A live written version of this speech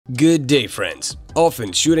Good day, friends!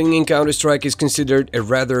 Often, shooting in Counter-Strike is considered a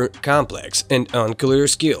rather complex and unclear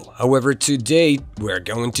skill. However, today we're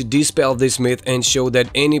going to dispel this myth and show that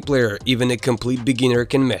any player, even a complete beginner,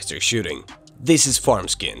 can master shooting. This is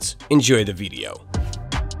FarmSkins. Enjoy the video.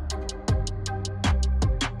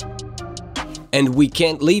 And we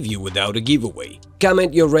can't leave you without a giveaway.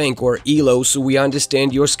 Comment your rank or elo so we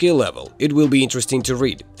understand your skill level. It will be interesting to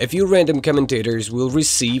read. A few random commentators will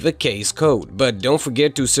receive a case code, but don't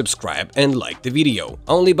forget to subscribe and like the video.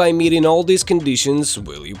 Only by meeting all these conditions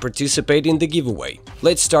will you participate in the giveaway.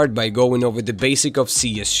 Let's start by going over the basic of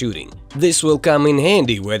CS shooting. This will come in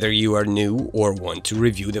handy whether you are new or want to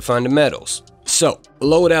review the fundamentals. So,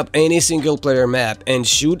 load up any single-player map and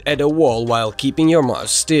shoot at a wall while keeping your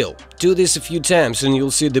mouse still. Do this a few times and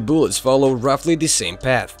you'll see the bullets follow roughly the same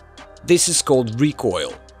path. This is called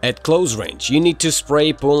recoil. At close range, you need to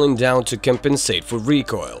spray pulling down to compensate for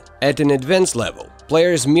recoil. At an advanced level,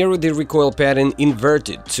 players mirror the recoil pattern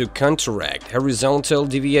inverted to counteract horizontal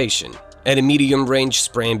deviation. At a medium range,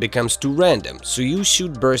 spraying becomes too random, so you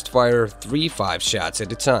shoot burst fire 3-5 shots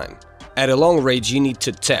at a time. At a long range, you need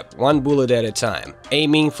to tap one bullet at a time,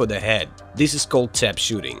 aiming for the head. This is called tap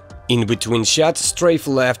shooting. In between shots, strafe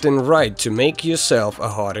left and right to make yourself a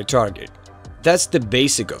harder target. That's the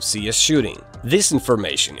basic of CS shooting. This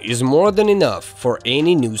information is more than enough for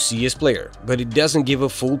any new CS player, but it doesn't give a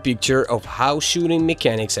full picture of how shooting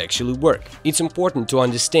mechanics actually work. It's important to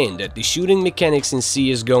understand that the shooting mechanics in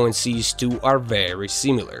CSGO and CS2 are very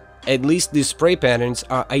similar. At least the spray patterns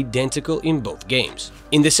are identical in both games.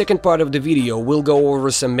 In the second part of the video, we'll go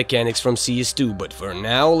over some mechanics from CS2, but for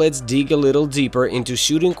now, let's dig a little deeper into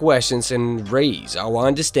shooting questions and raise our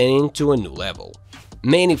understanding to a new level.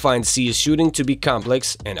 Many find CS shooting to be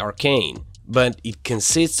complex and arcane, but it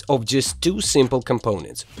consists of just two simple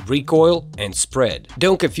components, recoil and spread.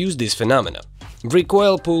 Don't confuse this phenomena.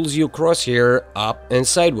 Recoil pulls your crosshair up and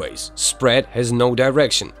sideways. Spread has no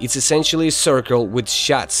direction. It's essentially a circle with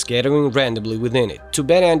shots scattering randomly within it. To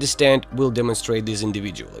better understand, we'll demonstrate this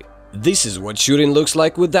individually. This is what shooting looks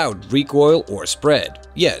like without recoil or spread.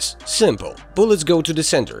 Yes, simple. Bullets go to the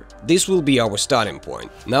center. This will be our starting point.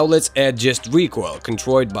 Now let's add just recoil,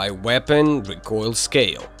 controlled by weapon recoil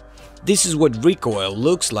scale. This is what recoil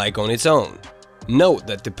looks like on its own. Note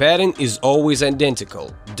that the pattern is always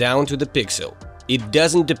identical, down to the pixel. It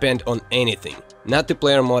doesn't depend on anything, not the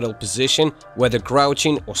player model position, whether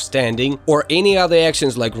crouching or standing, or any other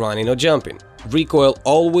actions like running or jumping. Recoil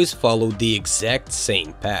always follows the exact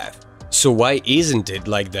same path. So why isn't it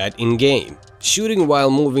like that in-game? Shooting while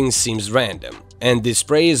moving seems random, and the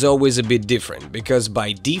spray is always a bit different, because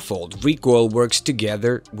by default recoil works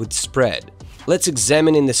together with spread. Let's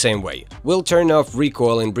examine in the same way. We'll turn off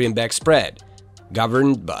recoil and bring back spread,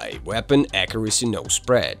 governed by weapon accuracy no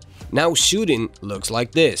spread. Now shooting looks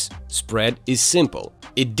like this. Spread is simple.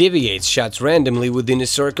 It deviates shots randomly within a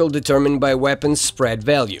circle determined by weapon's spread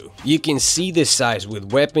value. You can see the size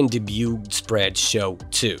with weapon debut spread show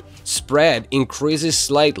too. Spread increases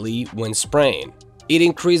slightly when spraying. It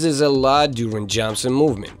increases a lot during jumps and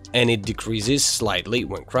movement, and it decreases slightly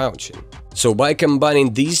when crouching. So by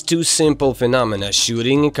combining these two simple phenomena,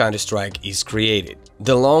 shooting in Counter-Strike is created.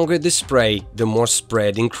 The longer the spray, the more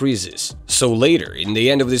spread increases. So later, in the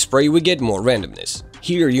end of the spray, we get more randomness.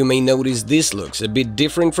 Here you may notice this looks a bit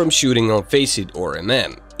different from shooting on Faceit or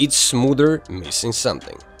It's smoother, missing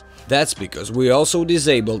something. That's because we also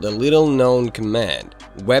disabled a little known command,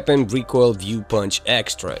 Weapon Recoil View Punch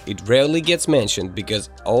Extra. It rarely gets mentioned because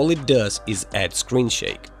all it does is add screen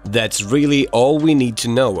shake. That's really all we need to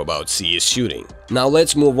know about CS shooting. Now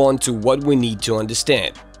let's move on to what we need to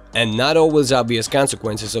understand, and not always obvious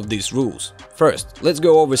consequences of these rules. First, let's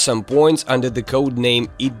go over some points under the code name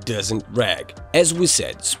It Doesn't Rag. As we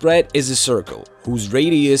said, spread is a circle whose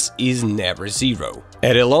radius is never zero.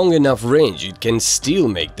 At a long enough range, it can still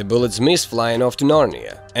make the bullets miss flying off to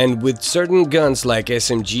Narnia. And with certain guns like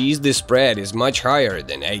SMGs, the spread is much higher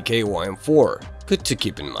than AK or M4. Good to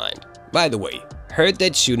keep in mind. By the way, heard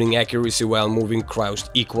that shooting accuracy while moving crouched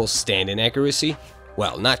equals standing accuracy?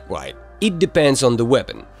 Well, not quite. It depends on the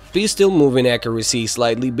weapon. Pistol moving accuracy is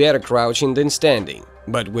slightly better crouching than standing,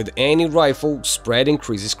 but with any rifle, spread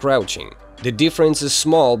increases crouching. The difference is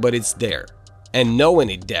small, but it's there, and knowing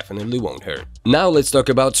it definitely won't hurt. Now let's talk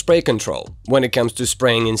about spray control. When it comes to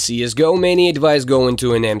spraying in CSGO, many advise going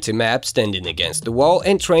to an empty map, standing against the wall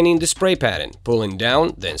and training the spray pattern, pulling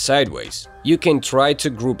down, then sideways. You can try to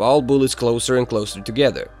group all bullets closer and closer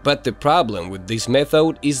together, but the problem with this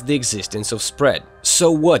method is the existence of spread.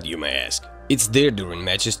 So what, you may ask? It's there during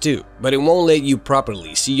matches too, but it won't let you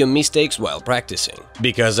properly see your mistakes while practicing.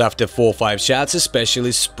 Because after 4-5 shots,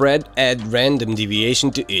 especially spread add random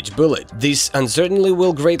deviation to each bullet. This uncertainty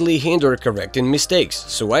will greatly hinder correcting mistakes,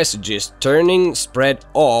 so I suggest turning spread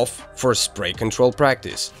off for spray control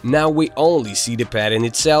practice. Now we only see the pattern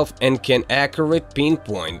itself and can accurate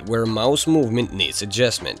pinpoint where mouse movement needs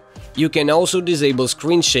adjustment. You can also disable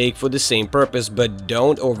screen shake for the same purpose, but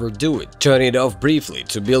don't overdo it. Turn it off briefly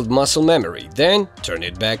to build muscle memory, then turn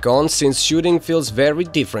it back on since shooting feels very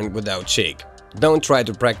different without shake. Don't try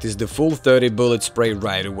to practice the full 30 bullet spray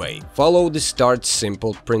right away. Follow the start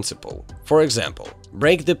simple principle. For example,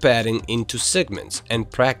 break the pattern into segments and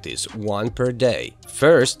practice one per day.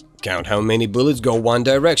 First, count how many bullets go one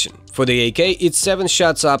direction. For the AK, it's 7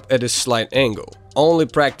 shots up at a slight angle. Only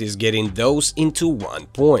practice getting those into one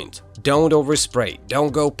point. Don't overspray,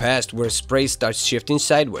 don't go past where spray starts shifting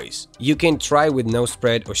sideways. You can try with no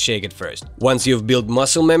spread or shake at first. Once you've built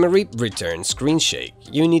muscle memory, return screen shake.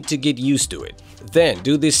 You need to get used to it. Then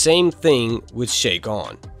do the same thing with shake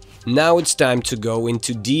on. Now it's time to go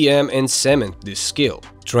into DM and cement this skill.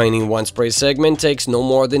 Training one spray segment takes no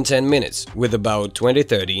more than 10 minutes, with about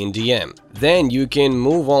 20-30 in DM. Then you can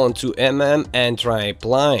move on to MM and try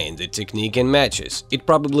applying the technique in matches. It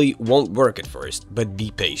probably won't work at first, but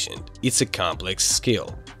be patient. It's a complex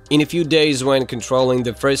skill. In a few days, when controlling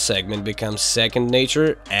the first segment becomes second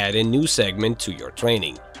nature, add a new segment to your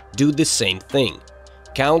training. Do the same thing.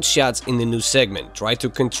 Count shots in the new segment, try to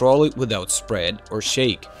control it without spread or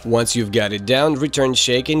shake. Once you've got it down, return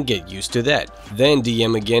shake and get used to that. Then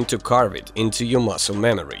DM again to carve it into your muscle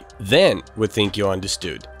memory. Then we think you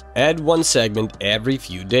understood. Add one segment every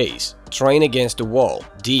few days. Train against a wall,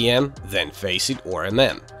 DM, then Faceit or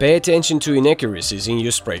MM. Pay attention to inaccuracies in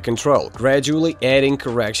your spray control, gradually adding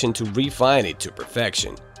correction to refine it to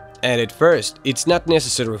perfection. And at first, it's not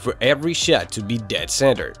necessary for every shot to be dead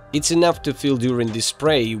center. It's enough to feel during the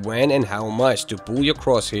spray when and how much to pull your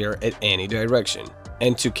crosshair at any direction.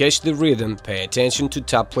 And to catch the rhythm, pay attention to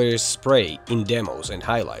top players' spray in demos and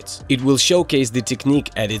highlights. It will showcase the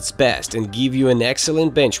technique at its best and give you an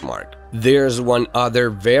excellent benchmark. There's one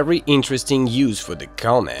other very interesting use for the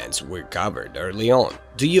commands we covered early on.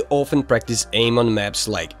 Do you often practice aim on maps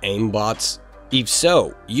like aimbots? If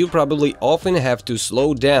so, you probably often have to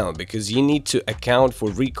slow down because you need to account for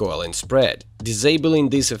recoil and spread. Disabling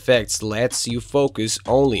these effects lets you focus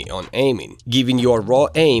only on aiming, giving your raw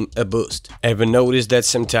aim a boost. Ever notice that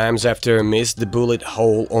sometimes after a miss, the bullet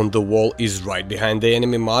hole on the wall is right behind the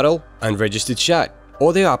enemy model? Unregistered shot.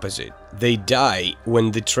 Or the opposite, they die when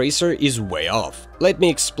the tracer is way off. Let me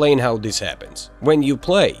explain how this happens. When you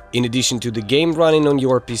play, in addition to the game running on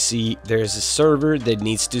your PC, there's a server that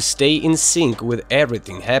needs to stay in sync with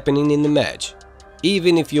everything happening in the match.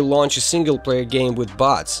 Even if you launch a single-player game with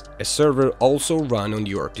bots, a server also runs on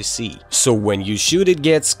your PC. So when you shoot, it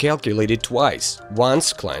gets calculated twice,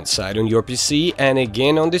 once client-side on your PC and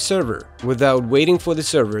again on the server. Without waiting for the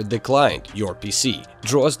server, the client, your PC,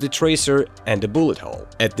 draws the tracer and the bullet hole.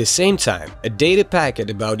 At the same time, a data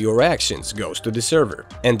packet about your actions goes to the server,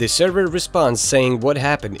 and the server responds saying what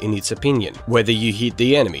happened in its opinion, whether you hit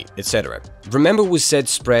the enemy, etc. Remember we said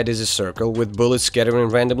spread is a circle with bullets scattering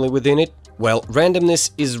randomly within it? Well,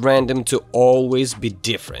 randomness is random to always be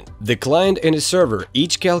different. The client and the server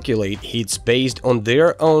each calculate hits based on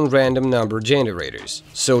their own random number generators.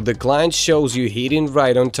 So the client shows you hitting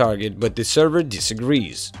right on target, but the server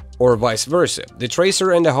disagrees. Or vice versa, the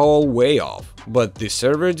tracer and the hole way off, but the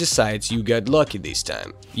server decides you got lucky this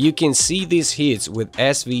time. You can see these hits with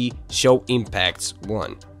SV show impacts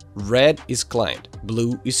 1. Red is client,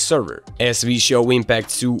 blue is server. SV show impact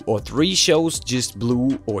 2 or 3 shows just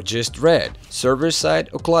blue or just red. Server side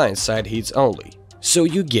or client side hits only. So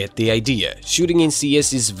you get the idea. Shooting in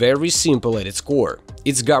CS is very simple at its core.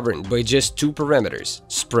 It's governed by just 2 parameters,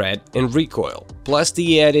 spread and recoil, plus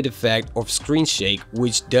the added effect of screen shake,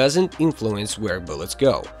 which doesn't influence where bullets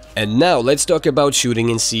go. And now let's talk about shooting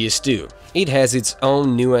in CS2. It has its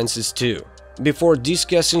own nuances too. Before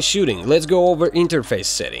discussing shooting, let's go over interface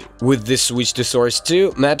setting. With this switch to Source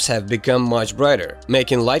 2, maps have become much brighter,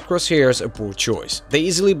 making light crosshairs a poor choice. They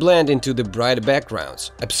easily blend into the bright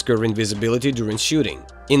backgrounds, obscuring visibility during shooting.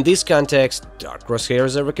 In this context, dark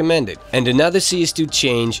crosshairs are recommended. And another CS2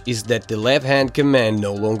 change is that the left-hand command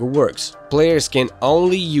no longer works. Players can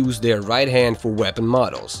only use their right hand for weapon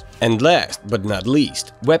models. And last but not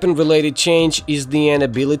least, weapon-related change is the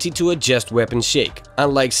inability to adjust weapon shake.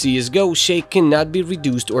 Unlike CSGO, shake cannot be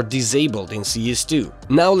reduced or disabled in CS2.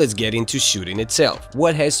 Now let's get into shooting itself,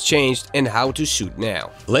 what has changed and how to shoot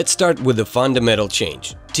now. Let's start with the fundamental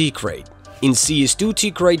change, tick rate. In CS2,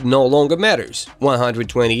 tick rate no longer matters,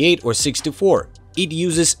 128 or 64. It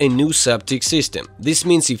uses a new sub-tick system. This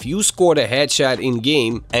means if you scored a headshot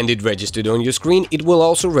in-game and it registered on your screen, it will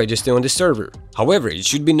also register on the server. However, it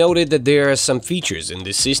should be noted that there are some features in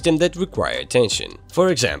this system that require attention. For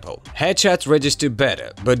example, headshots register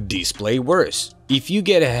better, but display worse. If you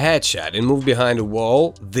get a headshot and move behind a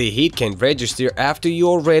wall, the hit can register after you're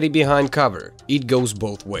already behind cover. It goes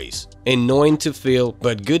both ways. Annoying to feel,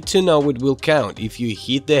 but good to know it will count if you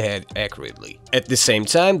hit the head accurately. At the same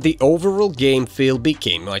time, the overall game feel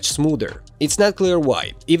became much smoother. It's not clear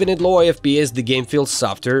why. Even at low FPS, the game feels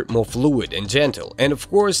softer, more fluid and gentle, and of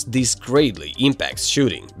course this greatly impacts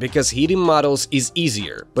shooting, because hitting models is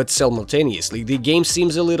easier, but simultaneously the game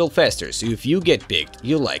seems a little faster, so if you get picked,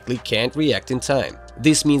 you likely can't react in time.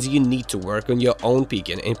 This means you need to work on your own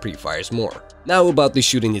peeking and pre-fires more. Now about the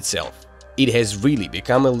shooting itself. It has really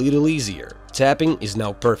become a little easier. Tapping is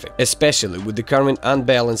now perfect, especially with the current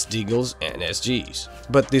unbalanced deagles and SGs.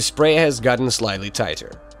 But the spray has gotten slightly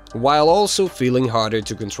tighter, while also feeling harder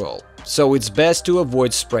to control. So it's best to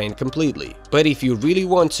avoid spraying completely. But if you really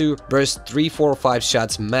want to, burst 3, 4, 5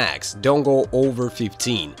 shots max, don't go over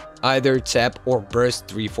 15. Either tap or burst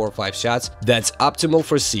 3, 4, 5 shots, that's optimal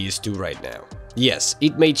for CS2 right now. Yes,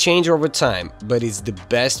 it may change over time, but it's the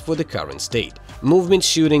best for the current state. Movement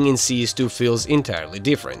shooting in CS2 feels entirely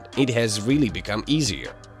different. It has really become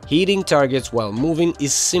easier. Hitting targets while moving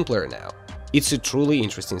is simpler now. It's a truly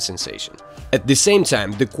interesting sensation. At the same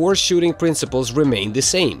time, the core shooting principles remain the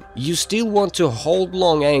same. You still want to hold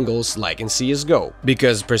long angles like in CSGO,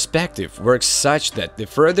 because perspective works such that the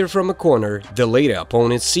further from a corner, the later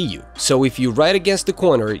opponents see you. So if you're right against the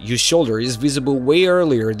corner, your shoulder is visible way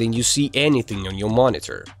earlier than you see anything on your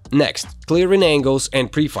monitor. Next, clearing angles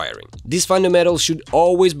and pre-firing. These fundamentals should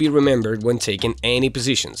always be remembered when taking any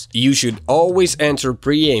positions. You should always enter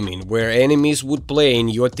pre-aiming where enemies would play in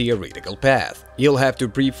your theoretical path. You'll have to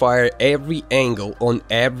pre-fire every angle on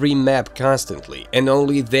every map constantly, and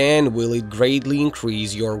only then will it greatly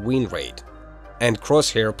increase your win rate. And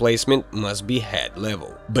crosshair placement must be head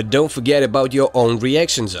level. But don't forget about your own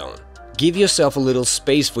reaction zone. Give yourself a little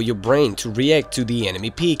space for your brain to react to the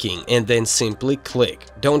enemy peeking and then simply click.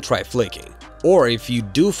 Don't try flicking. Or if you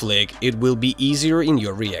do flick, it will be easier in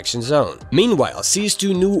your reaction zone. Meanwhile,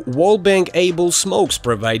 CS2 new wallbang-able smokes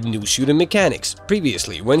provide new shooting mechanics.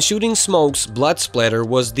 Previously, when shooting smokes, blood splatter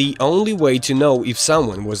was the only way to know if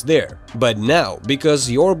someone was there. But now,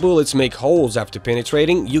 because your bullets make holes after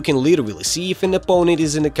penetrating, you can literally see if an opponent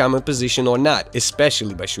is in a common position or not,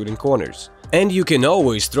 especially by shooting corners. And you can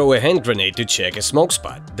always throw a hand grenade to check a smoke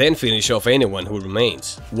spot, then finish off anyone who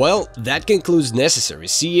remains. Well, that concludes necessary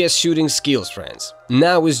CS shooting skills, friends.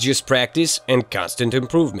 Now is just practice and constant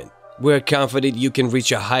improvement. We're confident you can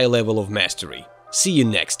reach a high level of mastery. See you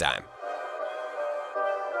next time.